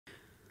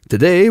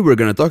Today we're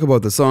gonna talk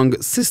about the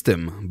song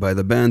System by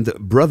the band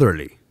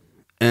Brotherly.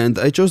 And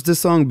I chose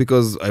this song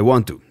because I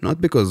want to, not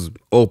because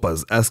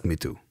Opas asked me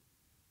to.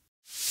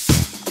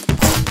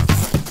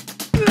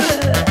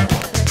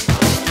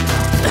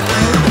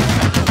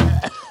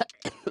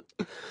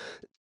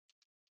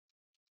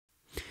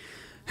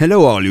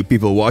 Hello all you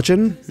people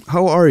watching,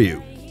 how are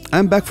you?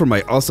 I'm back from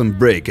my awesome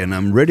break and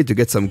I'm ready to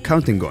get some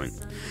counting going.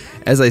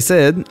 As I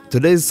said,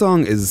 today's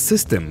song is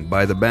System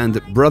by the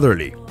band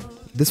Brotherly.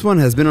 This one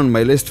has been on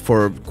my list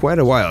for quite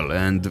a while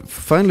and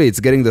finally it's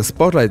getting the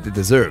spotlight it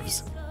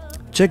deserves.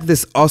 Check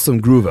this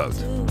awesome groove out.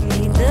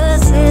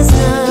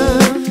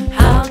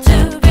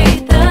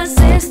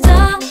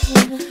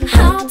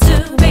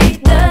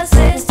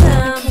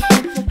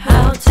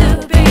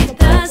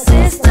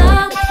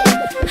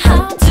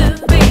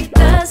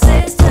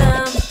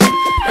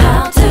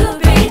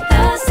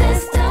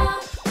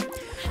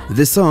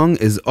 This song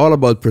is all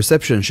about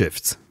perception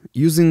shifts,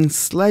 using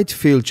slight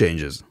feel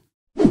changes.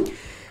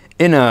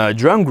 In a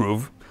drum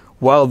groove,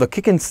 while the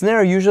kick and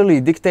snare usually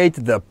dictate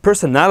the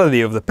personality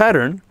of the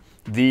pattern,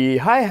 the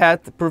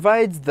hi-hat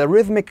provides the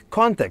rhythmic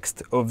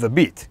context of the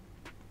beat,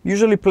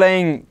 usually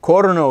playing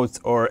quarter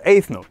notes or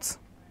eighth notes.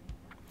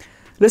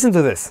 Listen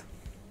to this.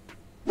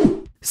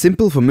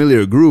 Simple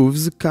familiar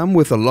grooves come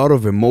with a lot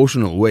of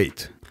emotional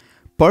weight,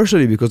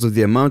 partially because of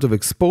the amount of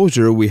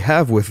exposure we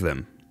have with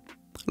them.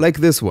 Like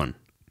this one.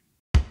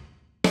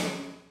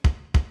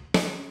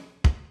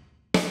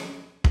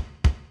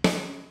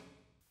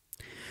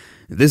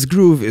 This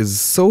groove is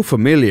so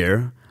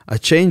familiar, a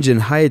change in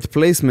hi-hat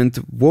placement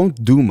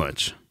won't do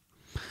much.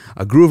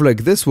 A groove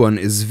like this one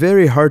is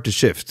very hard to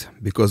shift,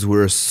 because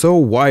we're so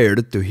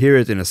wired to hear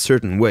it in a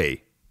certain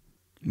way.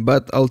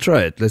 But I'll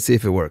try it, let's see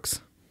if it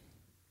works.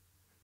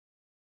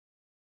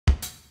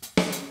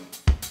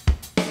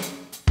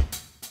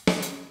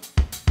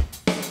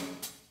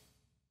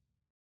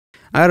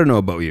 I don't know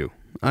about you,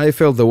 I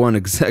felt the one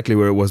exactly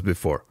where it was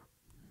before.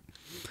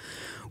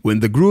 When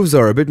the grooves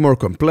are a bit more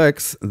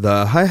complex,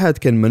 the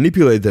hi-hat can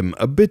manipulate them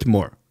a bit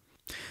more.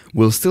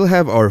 We'll still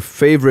have our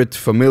favorite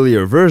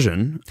familiar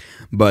version,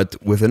 but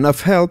with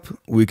enough help,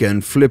 we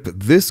can flip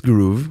this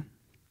groove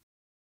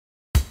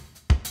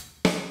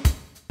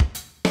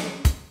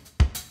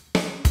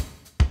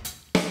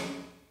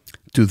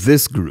to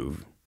this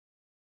groove.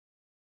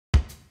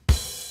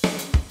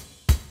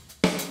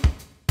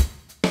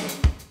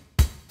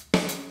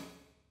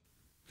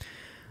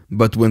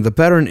 But when the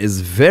pattern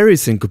is very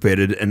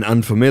syncopated and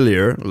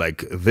unfamiliar,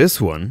 like this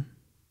one,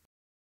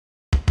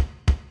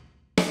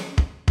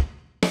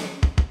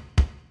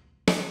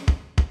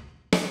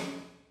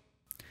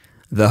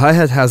 the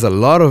hi-hat has a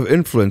lot of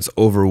influence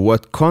over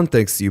what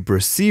context you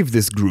perceive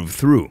this groove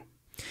through.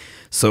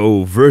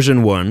 So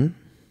version 1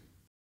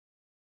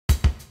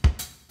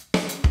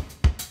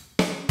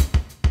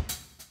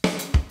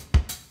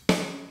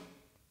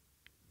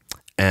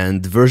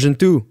 and version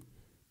 2.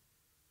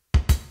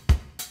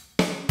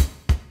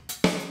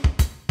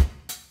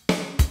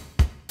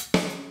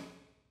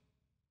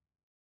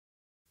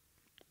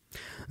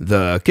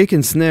 The kick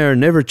and snare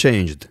never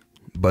changed,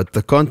 but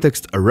the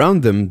context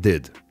around them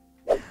did.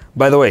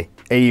 By the way,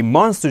 a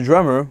monster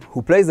drummer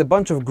who plays a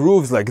bunch of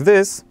grooves like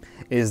this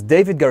is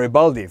David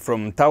Garibaldi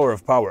from Tower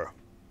of Power.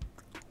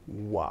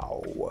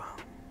 Wow.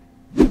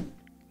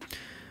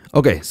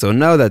 Okay, so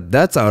now that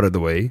that's out of the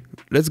way,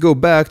 let's go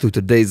back to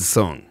today's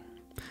song.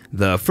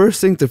 The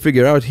first thing to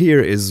figure out here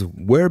is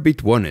where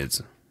beat 1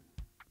 is.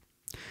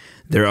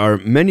 There are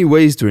many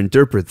ways to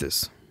interpret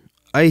this.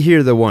 I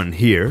hear the one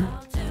here.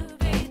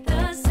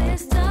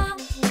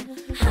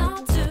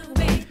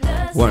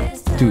 1,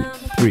 2,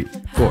 3,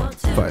 4,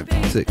 5,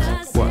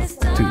 6. 1,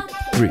 2,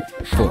 3,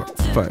 4,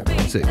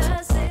 5, 6.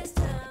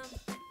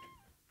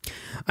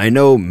 I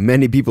know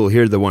many people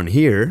hear the one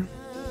here.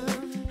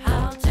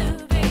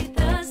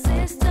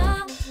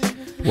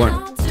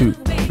 1, 2,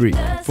 3,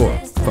 4,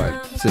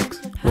 5,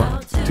 6.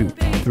 1, 2,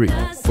 3,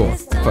 4,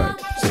 5,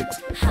 6.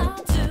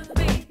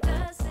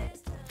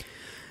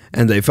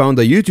 And I found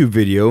a YouTube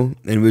video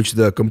in which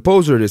the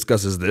composer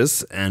discusses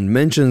this and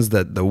mentions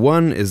that the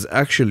one is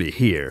actually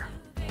here.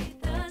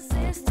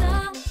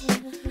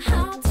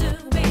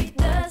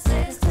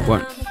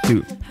 1,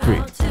 2,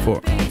 3,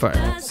 4,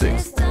 5,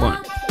 6.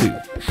 1, 2,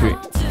 3,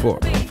 4,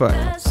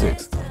 5,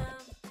 6.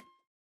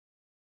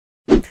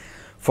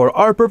 For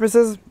our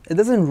purposes, it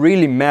doesn't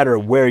really matter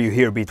where you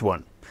hear beat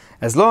 1,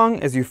 as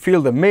long as you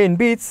feel the main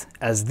beats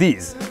as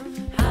these.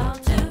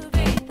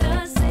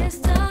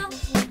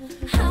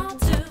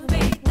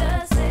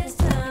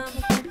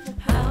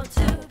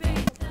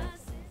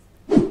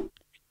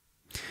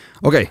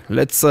 Okay,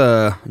 let's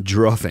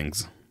draw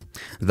things.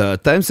 The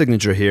time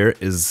signature here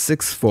is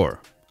 6/4,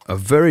 a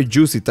very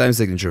juicy time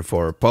signature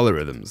for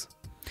polyrhythms.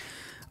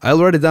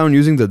 I'll write it down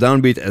using the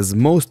downbeat as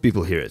most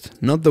people hear it,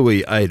 not the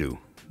way I do,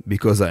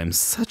 because I'm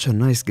such a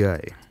nice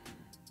guy.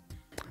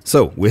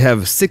 So, we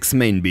have 6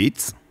 main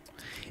beats.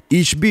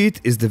 Each beat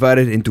is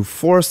divided into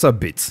 4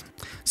 subbeats,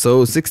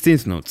 so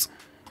 16th notes.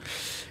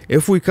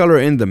 If we color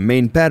in the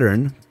main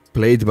pattern,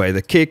 played by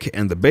the kick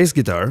and the bass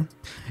guitar,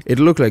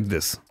 it'll look like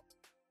this.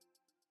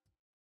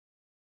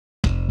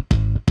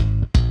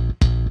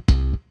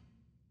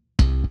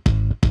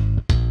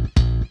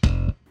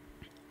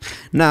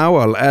 Now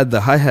I'll add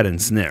the hi-hat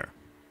and snare.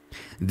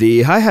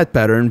 The hi-hat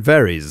pattern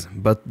varies,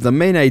 but the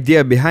main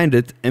idea behind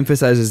it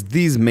emphasizes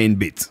these main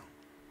beats.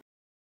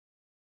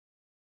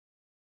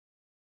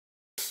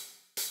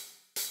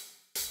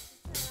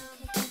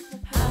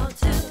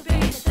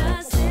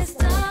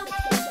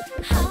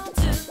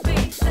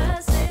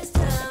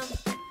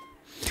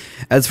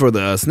 As for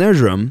the snare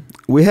drum,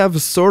 we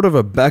have sort of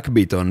a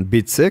backbeat on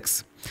beat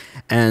 6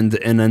 and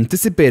an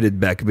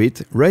anticipated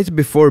backbeat right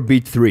before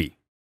beat 3.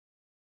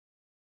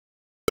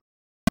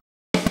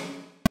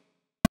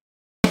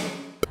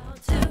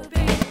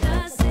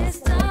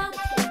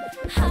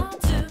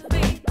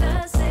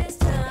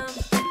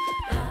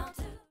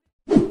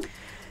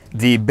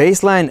 The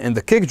bass line and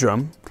the kick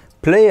drum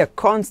play a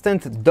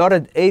constant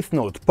dotted eighth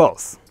note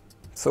pulse,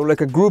 so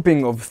like a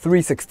grouping of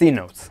 3 16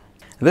 notes.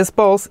 This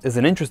pulse is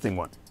an interesting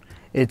one.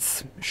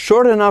 It's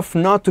short enough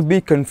not to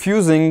be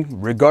confusing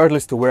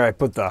regardless to where I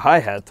put the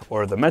hi-hat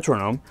or the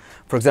metronome.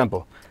 For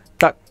example,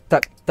 tak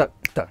tak tak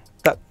tak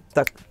tak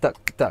tak tak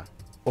tak,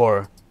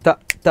 or ta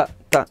ta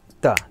ta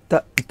ta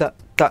ta ta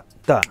ta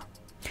ta.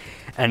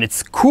 And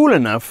it's cool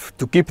enough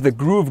to keep the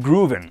groove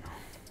grooving.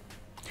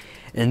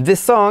 In this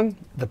song,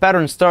 the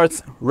pattern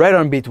starts right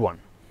on beat 1.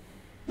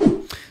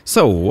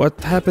 So what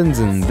happens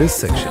in this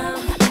section?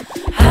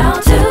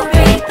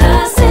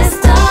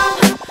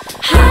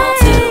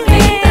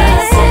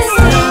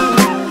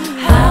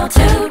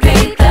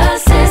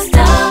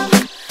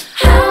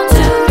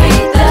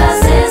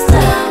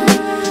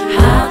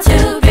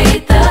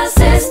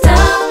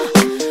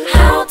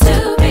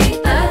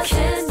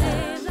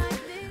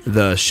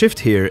 The shift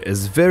here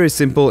is very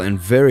simple and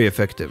very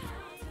effective.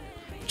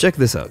 Check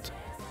this out.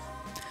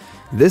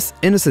 This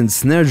innocent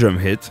snare drum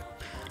hit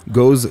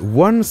goes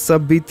one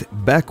subbeat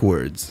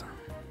backwards.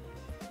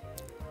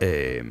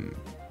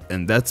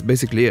 And that's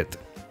basically it.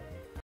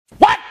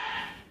 What?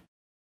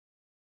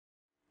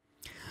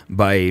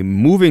 By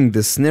moving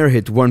the snare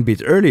hit one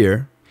beat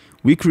earlier,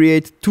 we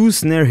create two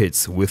snare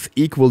hits with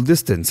equal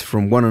distance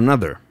from one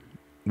another,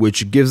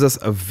 which gives us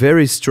a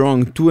very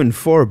strong 2 and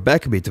 4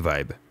 backbeat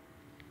vibe.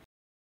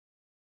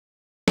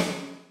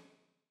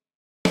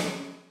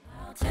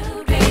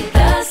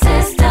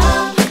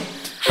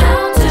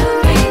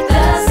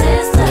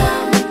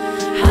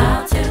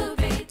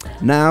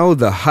 Now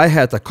the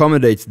hi-hat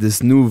accommodates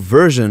this new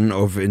version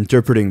of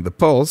interpreting the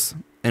pulse,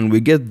 and we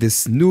get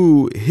this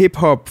new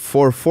hip-hop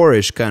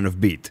 4/4-ish kind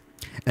of beat.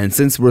 And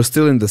since we're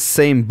still in the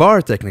same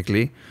bar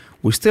technically,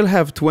 we still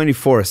have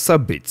 24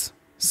 subbeats.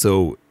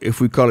 So if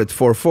we call it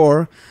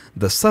 4/4,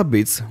 the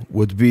subbeats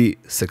would be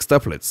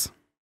sextuplets.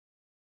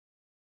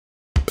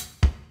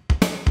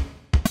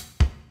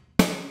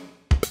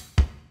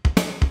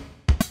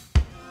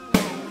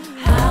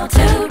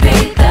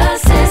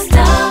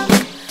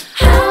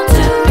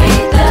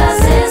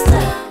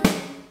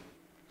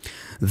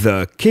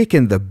 The kick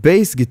and the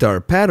bass guitar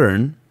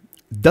pattern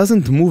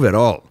doesn't move at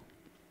all.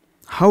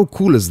 How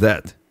cool is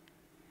that?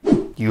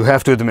 You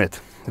have to admit,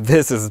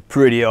 this is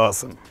pretty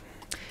awesome.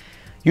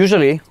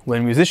 Usually,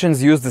 when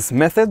musicians use this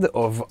method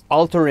of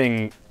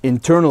altering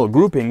internal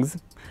groupings,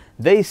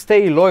 they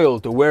stay loyal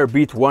to where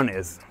beat 1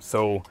 is.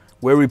 So,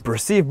 where we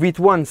perceive beat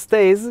 1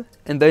 stays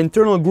and the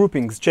internal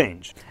groupings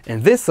change.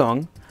 In this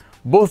song,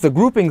 both the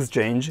groupings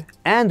change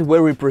and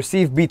where we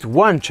perceive beat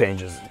 1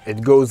 changes.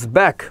 It goes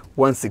back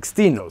 1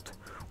 16 note,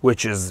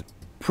 which is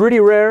pretty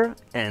rare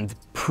and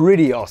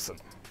pretty awesome.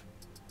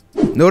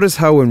 Notice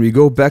how when we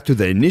go back to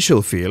the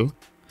initial feel,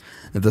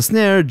 the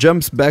snare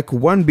jumps back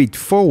one beat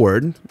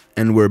forward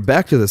and we're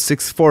back to the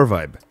 6/4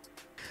 vibe.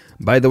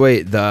 By the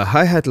way, the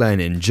hi-hat line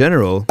in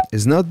general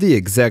is not the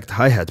exact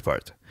hi-hat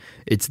part.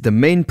 It's the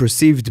main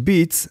perceived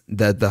beats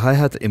that the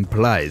hi-hat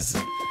implies.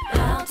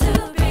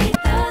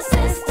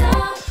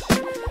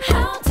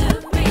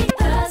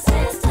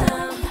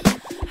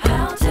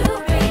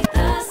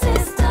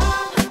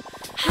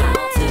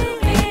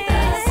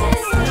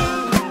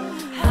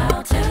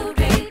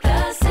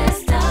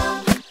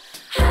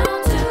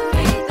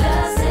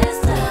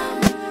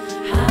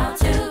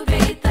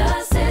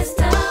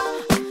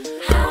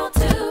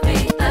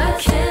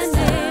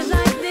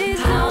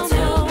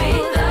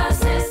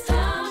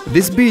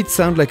 This beat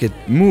sounds like it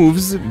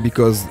moves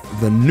because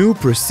the new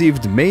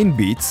perceived main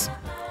beats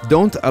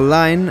don't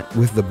align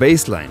with the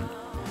bass line,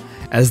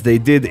 as they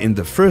did in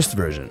the first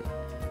version.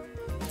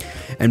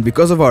 And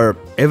because of our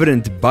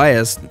evident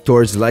bias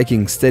towards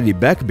liking steady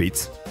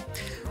backbeats,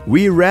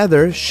 we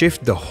rather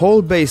shift the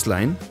whole bass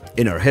line,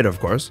 in our head of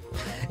course,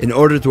 in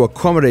order to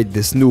accommodate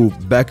this new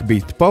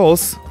backbeat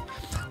pulse,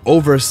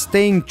 over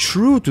staying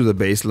true to the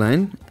bass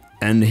line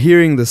and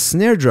hearing the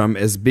snare drum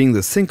as being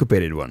the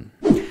syncopated one.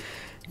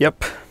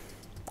 Yep.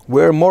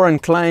 We're more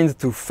inclined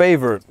to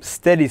favor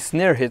steady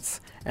snare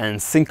hits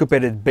and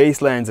syncopated bass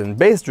lines and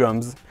bass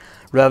drums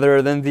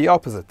rather than the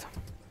opposite.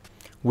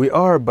 We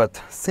are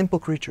but simple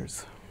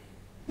creatures.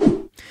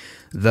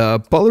 The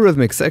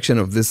polyrhythmic section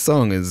of this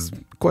song is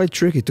quite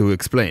tricky to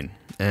explain,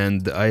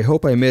 and I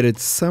hope I made it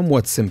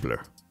somewhat simpler.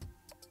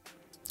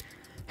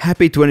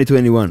 Happy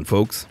 2021,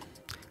 folks!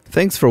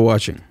 Thanks for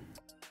watching.